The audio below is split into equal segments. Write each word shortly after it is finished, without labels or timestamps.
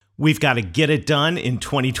We've got to get it done in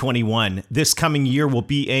 2021. This coming year will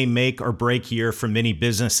be a make or break year for many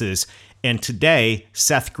businesses. And today,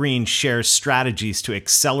 Seth Green shares strategies to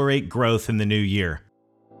accelerate growth in the new year.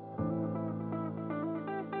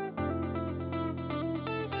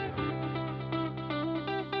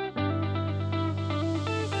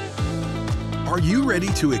 Are you ready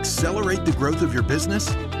to accelerate the growth of your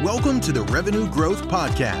business? Welcome to the Revenue Growth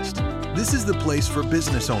Podcast. This is the place for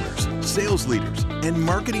business owners, sales leaders, and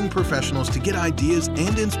marketing professionals to get ideas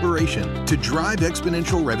and inspiration to drive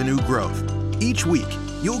exponential revenue growth. Each week,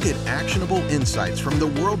 you'll get actionable insights from the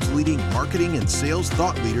world's leading marketing and sales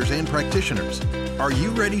thought leaders and practitioners. Are you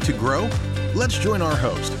ready to grow? Let's join our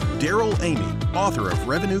host, Daryl Amy, author of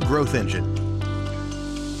Revenue Growth Engine.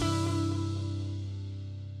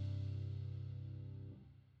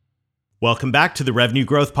 Welcome back to the Revenue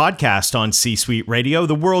Growth Podcast on C-Suite Radio,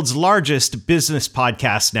 the world's largest business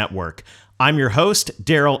podcast network. I'm your host,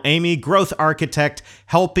 Daryl Amy, growth architect,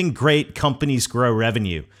 helping great companies grow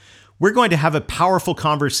revenue. We're going to have a powerful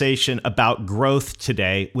conversation about growth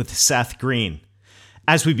today with Seth Green.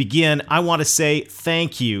 As we begin, I want to say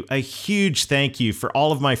thank you, a huge thank you for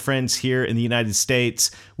all of my friends here in the United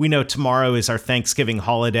States. We know tomorrow is our Thanksgiving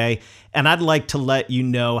holiday, and I'd like to let you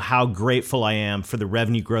know how grateful I am for the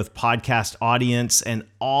Revenue Growth Podcast audience and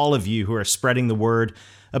all of you who are spreading the word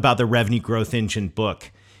about the Revenue Growth Engine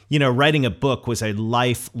book. You know, writing a book was a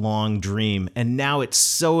lifelong dream, and now it's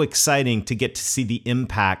so exciting to get to see the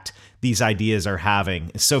impact these ideas are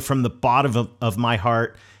having. So from the bottom of my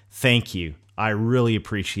heart, thank you. I really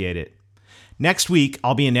appreciate it. Next week,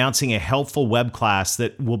 I'll be announcing a helpful web class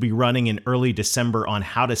that will be running in early December on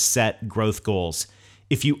how to set growth goals.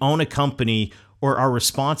 If you own a company or are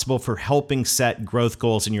responsible for helping set growth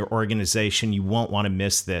goals in your organization, you won't want to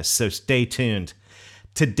miss this, so stay tuned.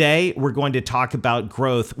 Today, we're going to talk about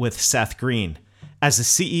growth with Seth Green. As the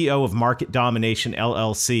CEO of Market Domination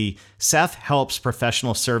LLC, Seth helps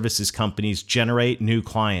professional services companies generate new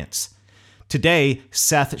clients. Today,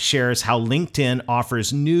 Seth shares how LinkedIn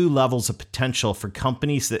offers new levels of potential for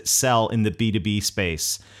companies that sell in the B2B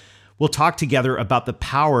space. We'll talk together about the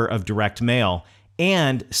power of direct mail,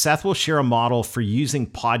 and Seth will share a model for using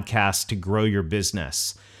podcasts to grow your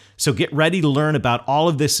business. So get ready to learn about all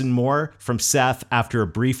of this and more from Seth after a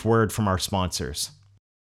brief word from our sponsors.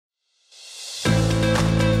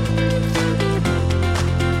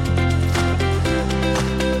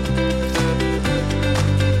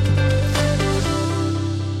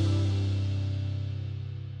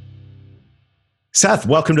 Seth,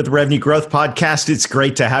 welcome to the Revenue Growth Podcast. It's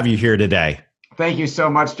great to have you here today. Thank you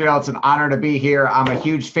so much, Daryl. It's an honor to be here. I'm a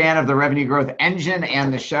huge fan of the Revenue Growth Engine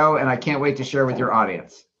and the show, and I can't wait to share with your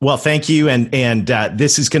audience. Well, thank you. And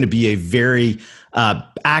this is going to be a very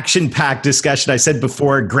action-packed discussion. I said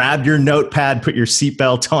before, grab your notepad, put your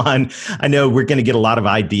seatbelt on. I know we're going to get a lot of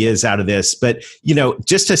ideas out of this, but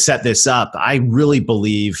just to set this up, I really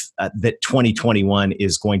believe that 2021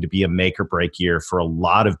 is going to be a make or break year for a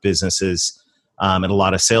lot of businesses. And a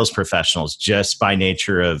lot of sales professionals, just by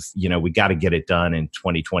nature of, we got to get it done in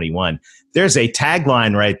 2021. There's a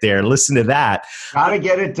tagline right there. Listen to that. Got to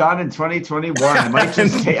get it done in 2021. I might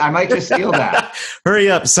just steal that. Hurry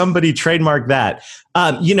up. Somebody trademark that.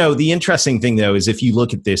 The interesting thing, though, is if you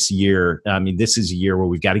look at this year, this is a year where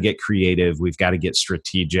we've got to get creative. We've got to get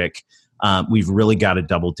strategic. We've really got to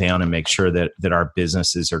double down and make sure that our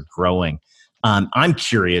businesses are growing. I'm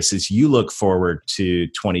curious, as you look forward to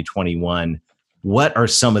 2021, what are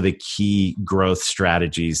some of the key growth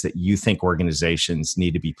strategies that you think organizations need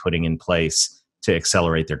to be putting in place to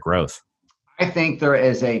accelerate their growth? I think there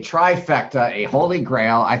is a trifecta, a holy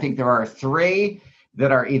grail. I think there are three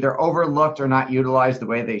that are either overlooked or not utilized the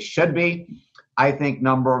way they should be. I think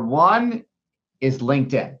number one is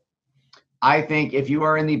LinkedIn. I think if you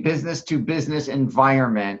are in the business to business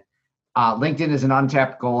environment, LinkedIn is an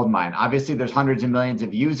untapped gold mine. Obviously, there's hundreds of millions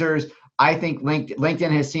of users. I think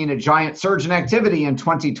LinkedIn has seen a giant surge in activity in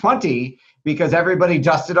 2020 because everybody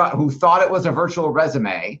dusted off, who thought it was a virtual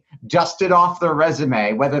resume, dusted off their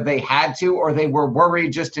resume, whether they had to or they were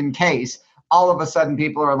worried just in case. All of a sudden,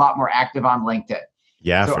 people are a lot more active on LinkedIn.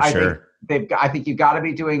 Yeah, so for sure. I think you've got to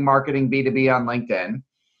be doing marketing B2B on LinkedIn.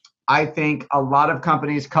 I think a lot of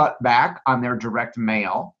companies cut back on their direct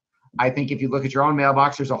mail. I think if you look at your own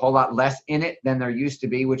mailbox, there's a whole lot less in it than there used to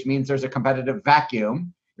be, which means there's a competitive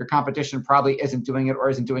vacuum. Your competition probably isn't doing it or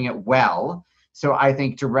isn't doing it well. So I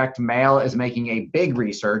think direct mail is making a big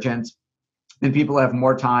resurgence, and people have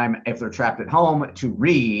more time if they're trapped at home to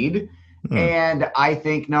read. And I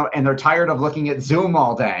think and they're tired of looking at Zoom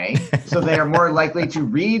all day. So they are more likely to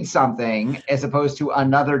read something as opposed to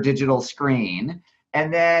another digital screen.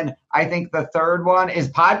 And then I think the third one is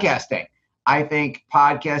podcasting. I think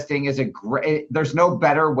podcasting is there's no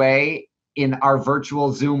better way in our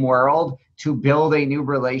virtual Zoom world to build a new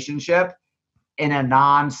relationship in a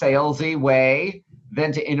non-salesy way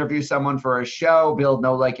than to interview someone for a show, build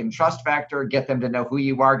know, like, and trust factor, get them to know who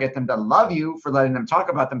you are, get them to love you for letting them talk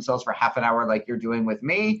about themselves for half an hour like you're doing with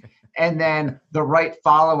me. And then the right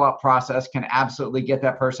follow-up process can absolutely get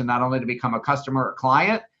that person not only to become a customer or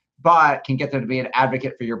client, but can get them to be an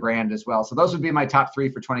advocate for your brand as well. So those would be my top 3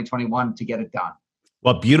 for 2021 to get it done.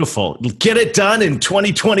 Well, beautiful. Get it done in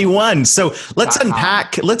 2021. So let's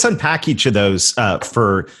unpack each of those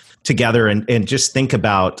together and just think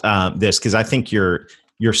about this, because I think you're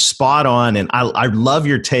spot on, and I love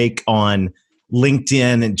your take on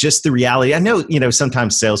LinkedIn and just the reality. I know,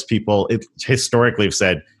 sometimes salespeople historically have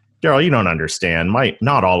said, Daryl, you don't understand.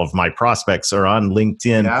 Not all of my prospects are on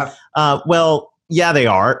LinkedIn. Yeah. Well, yeah, they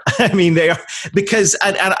are. I mean, they are, because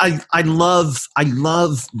I love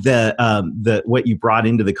the what you brought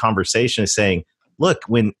into the conversation is saying, look,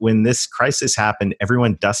 when this crisis happened,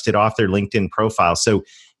 everyone dusted off their LinkedIn profile. So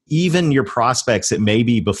even your prospects that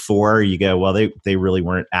maybe before you go, well, they really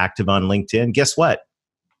weren't active on LinkedIn. Guess what?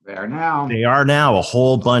 They are now. They are now, a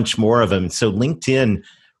whole bunch more of them. So LinkedIn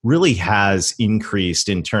really has increased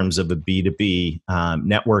in terms of a B2B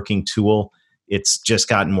networking tool. It's just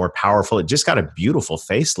gotten more powerful. It just got a beautiful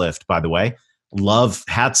facelift, by the way.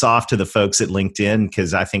 Hats off to the folks at LinkedIn,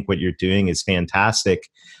 because I think what you're doing is fantastic.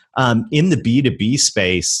 In the B2B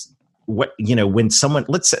space, when someone,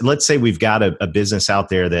 let's say we've got a business out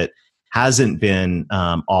there that hasn't been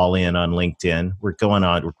all in on LinkedIn. We're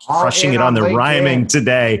crushing it on the LinkedIn. Rhyming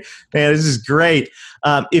today. Man, this is great.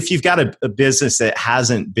 If you've got a business that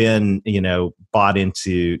hasn't been, bought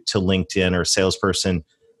into LinkedIn, or a salesperson,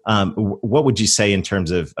 what would you say in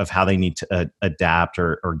terms of how they need to adapt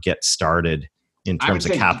or get started in terms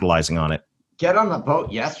of capitalizing on it? Get on the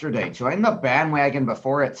boat yesterday. Join the bandwagon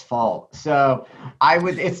before it's full. So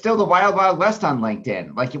it's still the wild, wild west on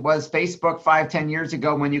LinkedIn, like it was Facebook 5-10 years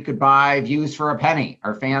ago when you could buy views for a penny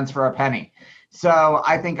or fans for a penny. So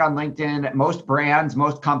I think on LinkedIn, most brands,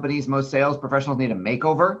 most companies, most sales professionals need a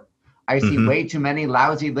makeover. I see way too many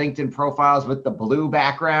lousy LinkedIn profiles with the blue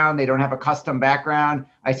background. They don't have a custom background.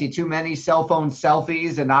 I see too many cell phone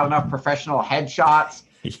selfies and not enough professional headshots.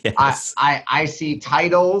 Yes. I see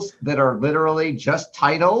titles that are literally just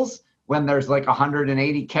titles when there's like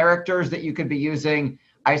 180 characters that you could be using.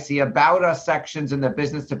 I see about us sections in the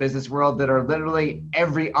business to business world that are literally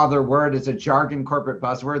every other word is a jargon corporate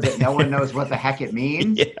buzzword that no one knows what the heck it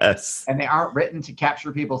means. Yes. And they aren't written to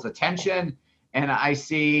capture people's attention. And I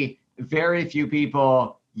see very few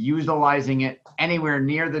people utilizing it anywhere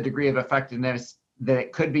near the degree of effectiveness that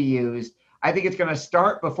it could be used. I think it's going to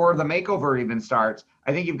start before the makeover even starts.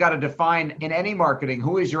 I think you've got to define in any marketing,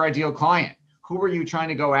 who is your ideal client? Who are you trying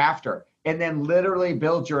to go after? And then literally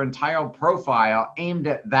build your entire profile aimed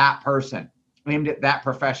at that person, aimed at that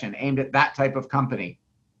profession, aimed at that type of company.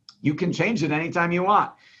 You can change it anytime you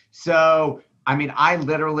want. So, I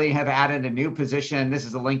literally have added a new position. This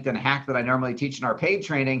is a LinkedIn hack that I normally teach in our paid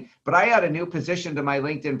training, but I add a new position to my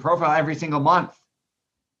LinkedIn profile every single month.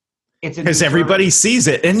 It's because everybody sees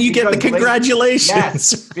it and you get the congratulations.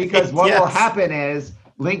 Yes, because what will happen is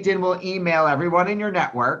LinkedIn will email everyone in your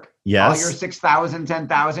network, all your 6,000,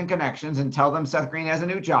 10,000 connections, and tell them Seth Green has a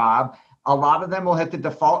new job. A lot of them will hit the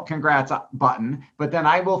default congrats button, but then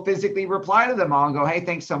I will physically reply to them all and go, hey,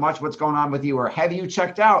 thanks so much. What's going on with you? Or have you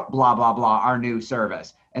checked out blah, blah, blah, our new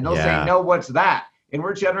service? And they'll say, no, what's that? And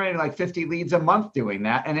we're generating like 50 leads a month doing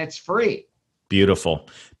that, and it's free. Beautiful.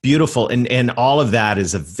 And all of that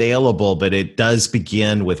is available, but it does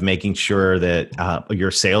begin with making sure that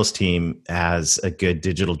your sales team has a good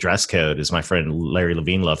digital dress code, as my friend Larry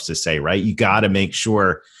Levine loves to say, right? You got to make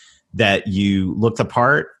sure that you look the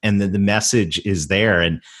part and that the message is there.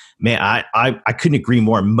 And man, I couldn't agree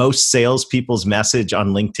more. Most salespeople's message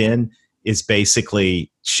on LinkedIn is basically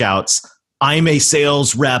shouts, I'm a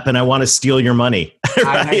sales rep and I want to steal your money.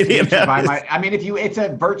 Right? It's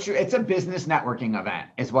a business networking event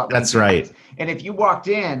is what LinkedIn That's right. is. And if you walked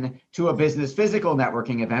in to a business physical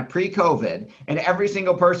networking event pre-COVID, and every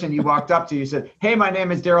single person you walked up to, you said, hey, my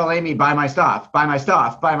name is Daryl Amy, buy my stuff, buy my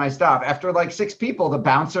stuff, buy my stuff. After like 6 people, the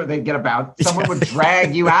bouncer, they'd get a bounce, someone would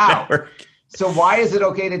drag you out. So why is it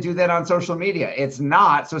okay to do that on social media? It's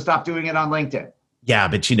not, so stop doing it on LinkedIn. Yeah,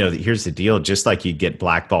 but here's the deal. Just like you get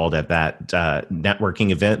blackballed at that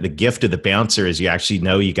networking event, the gift of the bouncer is you actually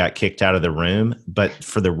know you got kicked out of the room. But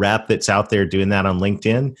for the rep that's out there doing that on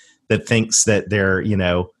LinkedIn that thinks that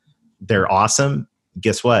they're awesome,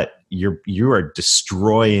 guess what? You are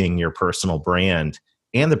destroying your personal brand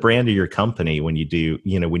and the brand of your company when you do,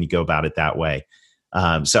 when you go about it that way.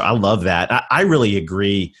 So I love that. I really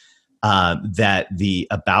agree that the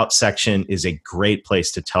about section is a great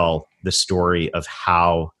place to tell the story of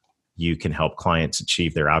how you can help clients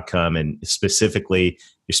achieve their outcome. And specifically,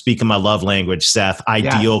 you're speaking my love language, Seth,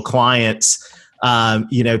 ideal clients.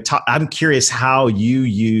 I'm curious how you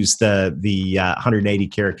use the 180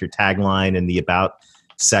 character tagline and the about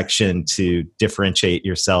section to differentiate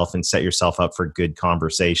yourself and set yourself up for good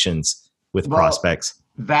conversations with prospects.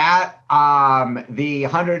 That the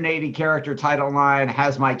 180 character title line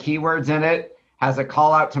has my keywords in it, has a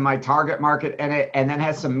call out to my target market in it, and then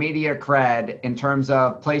has some media cred in terms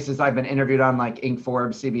of places I've been interviewed on, like Inc.,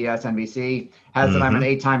 Forbes, CBS, NBC, has that I'm an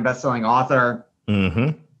 8-time best-selling author.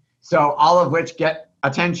 Mm-hmm. So all of which get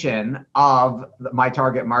attention of my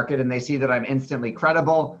target market, and they see that I'm instantly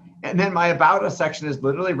credible. And then my About Us section is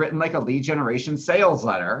literally written like a lead generation sales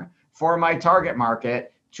letter for my target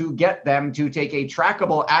market to get them to take a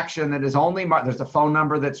trackable action that is only, there's a phone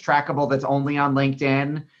number that's trackable that's only on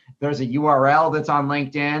LinkedIn. There's a URL that's on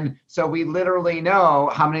LinkedIn. So we literally know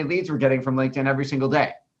how many leads we're getting from LinkedIn every single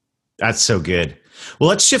day. That's so good. Well,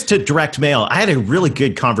 let's shift to direct mail. I had a really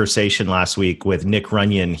good conversation last week with Nick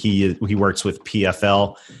Runyon. He works with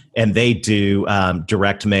PFL, and they do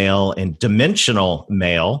direct mail and dimensional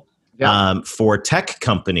mail for tech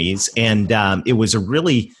companies. And it was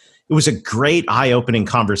a great eye-opening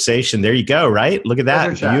conversation. There you go, right? Look at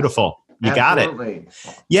that. Beautiful. You Absolutely. Got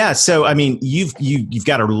it. Yeah. So, I mean, you've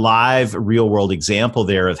got a live real world example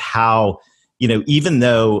there of how, even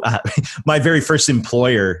though my very first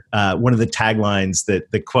employer, one of the taglines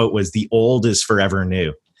that the quote was, "The old is forever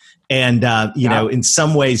new." And, in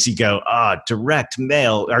some ways you go, direct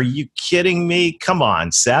mail. Are you kidding me? Come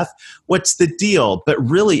on, Seth. What's the deal? But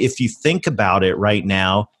really, if you think about it right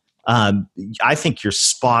now, I think you're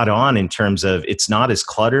spot on in terms of it's not as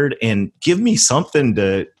cluttered, and give me something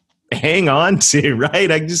to hang on to, right?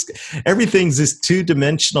 Everything's this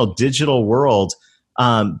 2-dimensional digital world.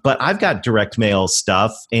 But I've got direct mail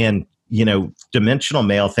stuff and, dimensional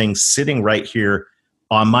mail things sitting right here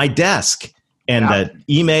on my desk. And the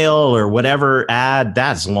email or whatever ad,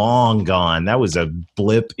 that's long gone. That was a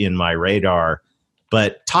blip in my radar.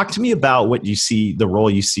 But talk to me about what you see, the role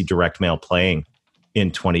you see direct mail playing in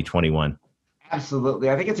 2021. Absolutely.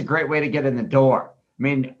 I think it's a great way to get in the door. I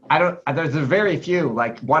mean, there's a very few,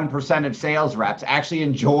 like 1% of sales reps actually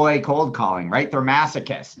enjoy cold calling, right? They're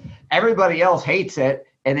masochists. Everybody else hates it,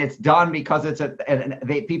 and it's done because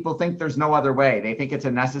people think there's no other way. They think it's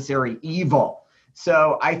a necessary evil.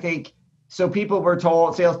 So I think, salespeople were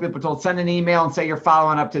told, send an email and say you're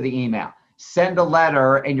following up to the email. Send a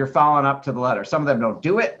letter and you're following up to the letter. Some of them don't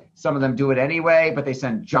do it. Some of them do it anyway, but they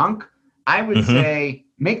send junk. I would say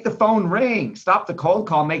make the phone ring. Stop the cold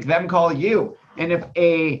call. Make them call you. And if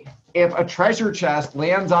a treasure chest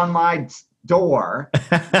lands on my door,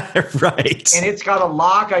 right, and it's got a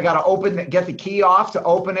lock, I got to get the key off to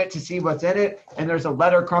open it to see what's in it, and there's a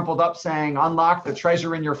letter crumpled up saying unlock the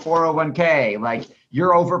treasure in your 401k, like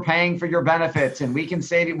you're overpaying for your benefits and we can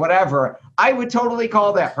save you, whatever, I would totally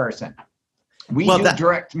call that person.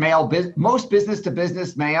 Direct mail. Most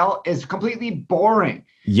business-to-business mail is completely boring.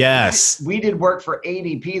 Yes. We did work for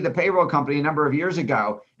ADP, the payroll company, a number of years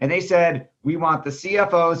ago, and they said, we want the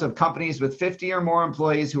CFOs of companies with 50 or more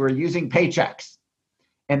employees who are using Paychex.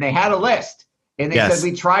 And they had a list. And they said,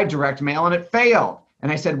 we tried direct mail and it failed.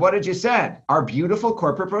 And I said, what did you send? Our beautiful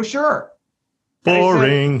corporate brochure.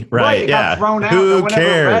 Boring. Right. It got thrown out. Who No one ever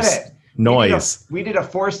read cares? it. Noise. We did a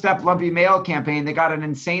 4-step lumpy mail campaign that got an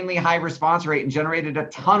insanely high response rate and generated a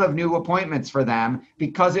ton of new appointments for them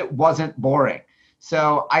because it wasn't boring.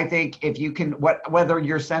 So I think if you can, whether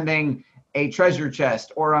you're sending a treasure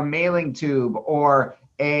chest or a mailing tube or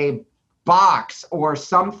a box or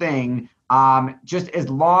something, just as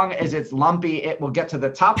long as it's lumpy, it will get to the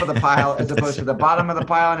top of the pile as opposed to the bottom of the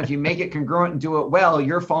pile. And if you make it congruent and do it well,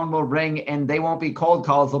 your phone will ring and they won't be cold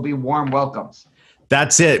calls. They'll be warm welcomes.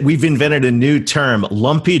 That's it. We've invented a new term,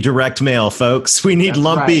 lumpy direct mail, folks. We need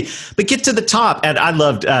lumpy, but get to the top. And I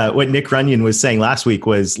loved what Nick Runyon was saying last week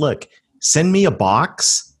was, look, send me a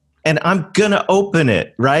box and I'm going to open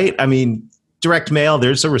it, right? I mean, direct mail,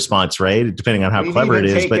 there's a response rate, depending on how clever it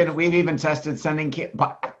is. But we've even tested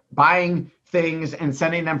buying things and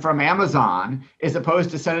sending them from Amazon as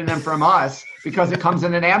opposed to sending them from us because it comes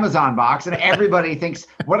in an Amazon box and everybody thinks,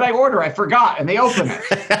 what did I order? I forgot. And they open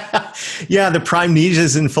it. Yeah, the Prime Ninja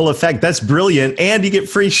is in full effect. That's brilliant. And you get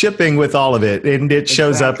free shipping with all of it. And it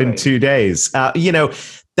shows up in 2 days.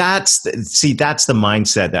 That's the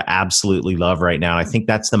mindset that I absolutely love right now. I think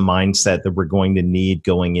that's the mindset that we're going to need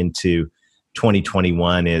going into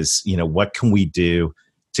 2021 is, what can we do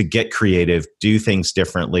to get creative, do things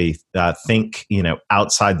differently, think,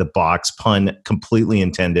 outside the box, pun completely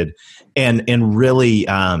intended, and really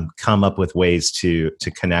come up with ways to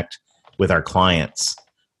connect with our clients.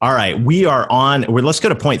 All right, let's go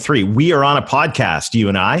to point 3. We are on a podcast, you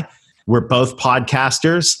and I. We're both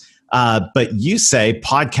podcasters, but you say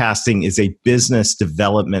podcasting is a business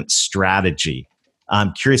development strategy.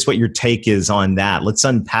 I'm curious what your take is on that. Let's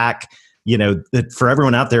unpack, that for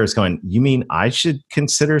everyone out there is going, you mean I should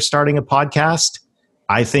consider starting a podcast?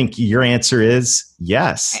 I think your answer is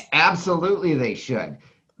yes. Absolutely, they should.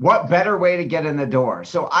 What better way to get in the door?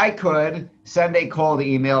 So I could send a cold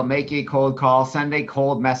email, make a cold call, send a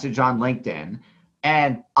cold message on LinkedIn,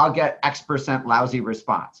 and I'll get X% lousy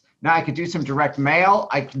response. Now I could do some direct mail,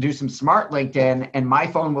 I could do some smart LinkedIn, and my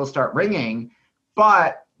phone will start ringing,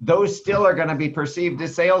 but those still are going to be perceived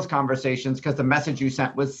as sales conversations because the message you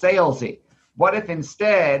sent was salesy. What if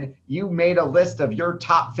instead you made a list of your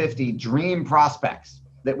top 50 dream prospects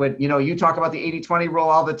that would, you talk about the 80-20 rule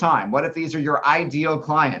all the time. What if these are your ideal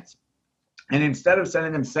clients? And instead of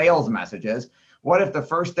sending them sales messages, what if the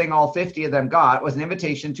first thing all 50 of them got was an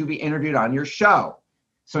invitation to be interviewed on your show?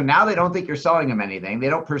 So now they don't think you're selling them anything. They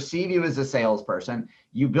don't perceive you as a salesperson.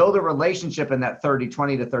 You build a relationship in that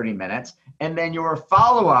 20 to 30 minutes, and then your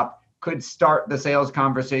follow-up could start the sales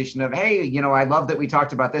conversation of, hey, I love that we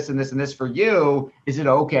talked about this and this and this for you. Is it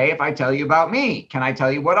okay if I tell you about me? Can I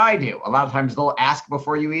tell you what I do? A lot of times they'll ask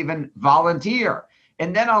before you even volunteer.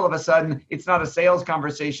 And then all of a sudden, it's not a sales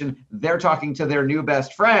conversation. They're talking to their new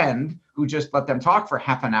best friend who just let them talk for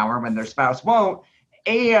half an hour when their spouse won't.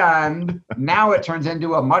 And now it turns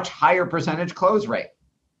into a much higher percentage close rate.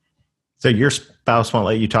 So your spouse won't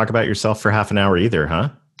let you talk about yourself for half an hour either, huh?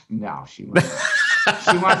 No, she won't.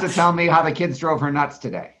 She wants to tell me how the kids drove her nuts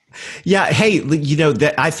today. Yeah. Hey,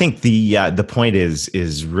 I think the point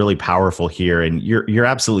is really powerful here, and you're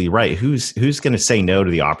absolutely right. Who's going to say no to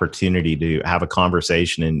the opportunity to have a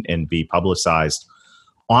conversation and be publicized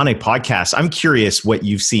on a podcast? I'm curious what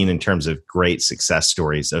you've seen in terms of great success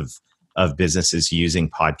stories of businesses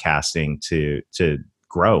using podcasting to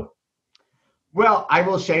grow. Well, I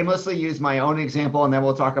will shamelessly use my own example, and then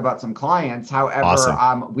we'll talk about some clients. However,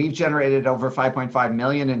 awesome. We've generated over 5.5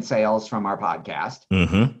 million in sales from our podcast.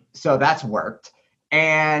 Mm-hmm. So that's worked.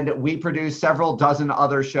 And we produce several dozen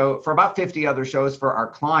other shows for about 50 other shows for our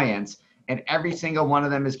clients. And every single one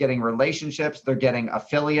of them is getting relationships. They're getting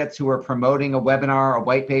affiliates who are promoting a webinar, a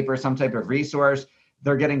white paper, some type of resource.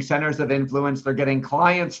 They're getting centers of influence. They're getting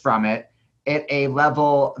clients from it at a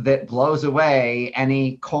level that blows away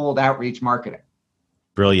any cold outreach marketing.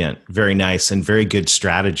 Brilliant. Very nice and very good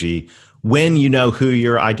strategy when you know who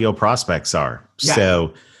your ideal prospects are. Yes.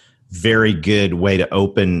 So very good way to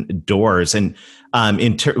open doors. And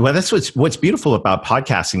that's what's beautiful about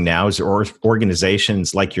podcasting now is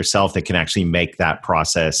organizations like yourself that can actually make that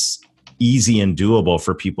process easy and doable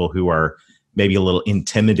for people who are maybe a little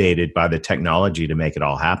intimidated by the technology to make it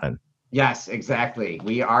all happen. Yes, exactly.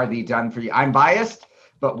 We are the done for you. I'm biased,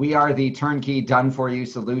 but we are the turnkey done for you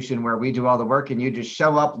solution where we do all the work and you just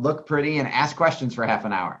show up, look pretty, and ask questions for half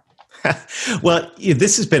an hour. Well,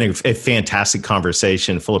 this has been a fantastic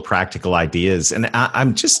conversation full of practical ideas. And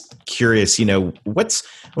I'm just curious,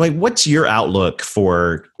 what's your outlook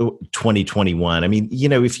for 2021? I mean,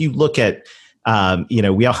 if you look at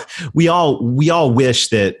we all wish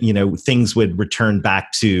that, things would return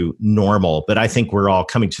back to normal, but I think we're all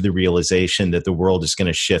coming to the realization that the world is going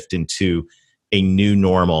to shift into a new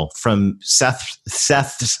normal. From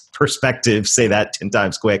Seth's perspective, say that 10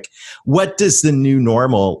 times quick. What does the new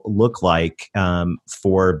normal look like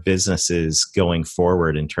for businesses going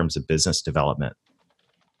forward in terms of business development?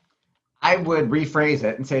 I would rephrase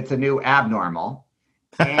it and say it's a new abnormal.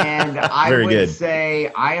 And I would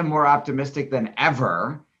say I am more optimistic than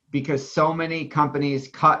ever because so many companies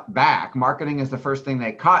cut back. Marketing is the first thing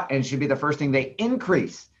they cut and should be the first thing they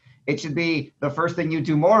increase. It should be the first thing you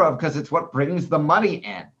do more of because it's what brings the money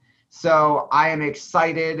in. So I am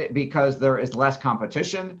excited because there is less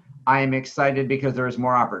competition. I am excited because there is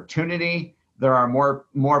more opportunity. There are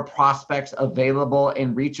more prospects available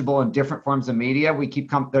and reachable in different forms of media.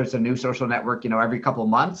 There's a new social network, every couple of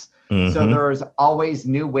months. Mm-hmm. So there's always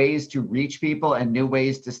new ways to reach people and new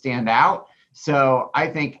ways to stand out. So I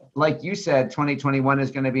think, like you said, 2021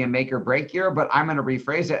 is going to be a make or break year, but I'm going to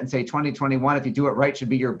rephrase it and say 2021, if you do it right, should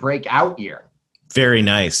be your breakout year. Very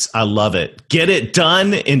nice. I love it. Get it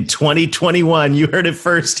done in 2021. You heard it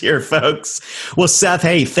first here, folks. Well, Seth,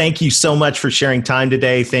 hey, thank you so much for sharing time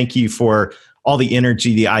today. Thank you for all the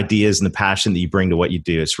energy, the ideas, and the passion that you bring to what you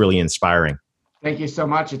do. It's really inspiring. Thank you so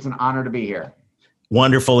much. It's an honor to be here.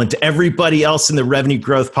 Wonderful. And to everybody else in the Revenue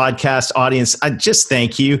Growth Podcast audience, I just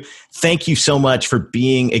thank you. Thank you so much for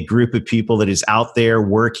being a group of people that is out there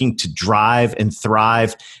working to drive and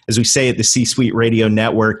thrive. As we say at the C-Suite Radio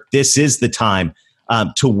Network, this is the time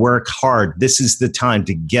to work hard. This is the time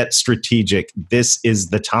to get strategic. This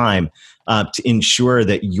is the time to ensure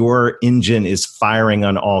that your engine is firing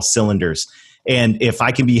on all cylinders. And if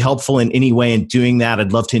I can be helpful in any way in doing that,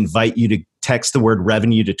 I'd love to invite you to text the word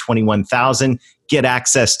revenue to 21,000, get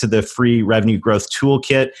access to the free Revenue Growth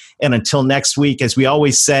Toolkit. And until next week, as we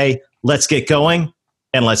always say, let's get going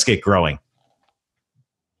and let's get growing.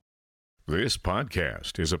 This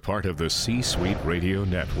podcast is a part of the C-Suite Radio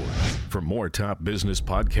Network. For more top business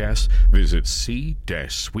podcasts, visit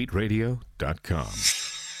c-suiteradio.com.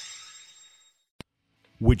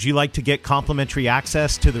 Would you like to get complimentary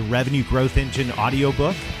access to the Revenue Growth Engine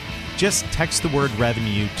audiobook? Just text the word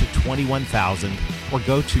revenue to 21,000 or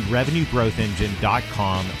go to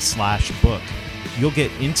revenuegrowthengine.com/book. You'll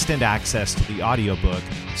get instant access to the audiobook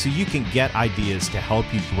so you can get ideas to help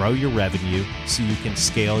you grow your revenue so you can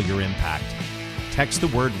scale your impact. Text the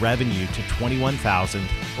word revenue to 21,000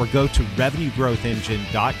 or go to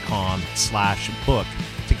revenuegrowthengine.com/book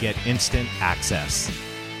to get instant access.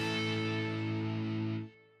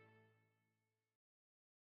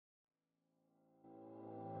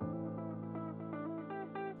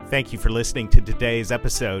 Thank you for listening to today's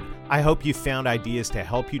episode. I hope you found ideas to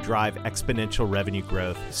help you drive exponential revenue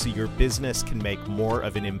growth so your business can make more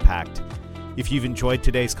of an impact. If you've enjoyed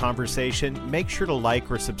today's conversation, make sure to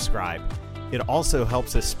like or subscribe. It also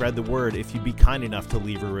helps us spread the word if you'd be kind enough to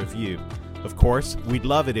leave a review. Of course, we'd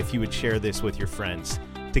love it if you would share this with your friends.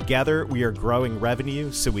 Together, we are growing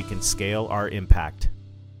revenue so we can scale our impact.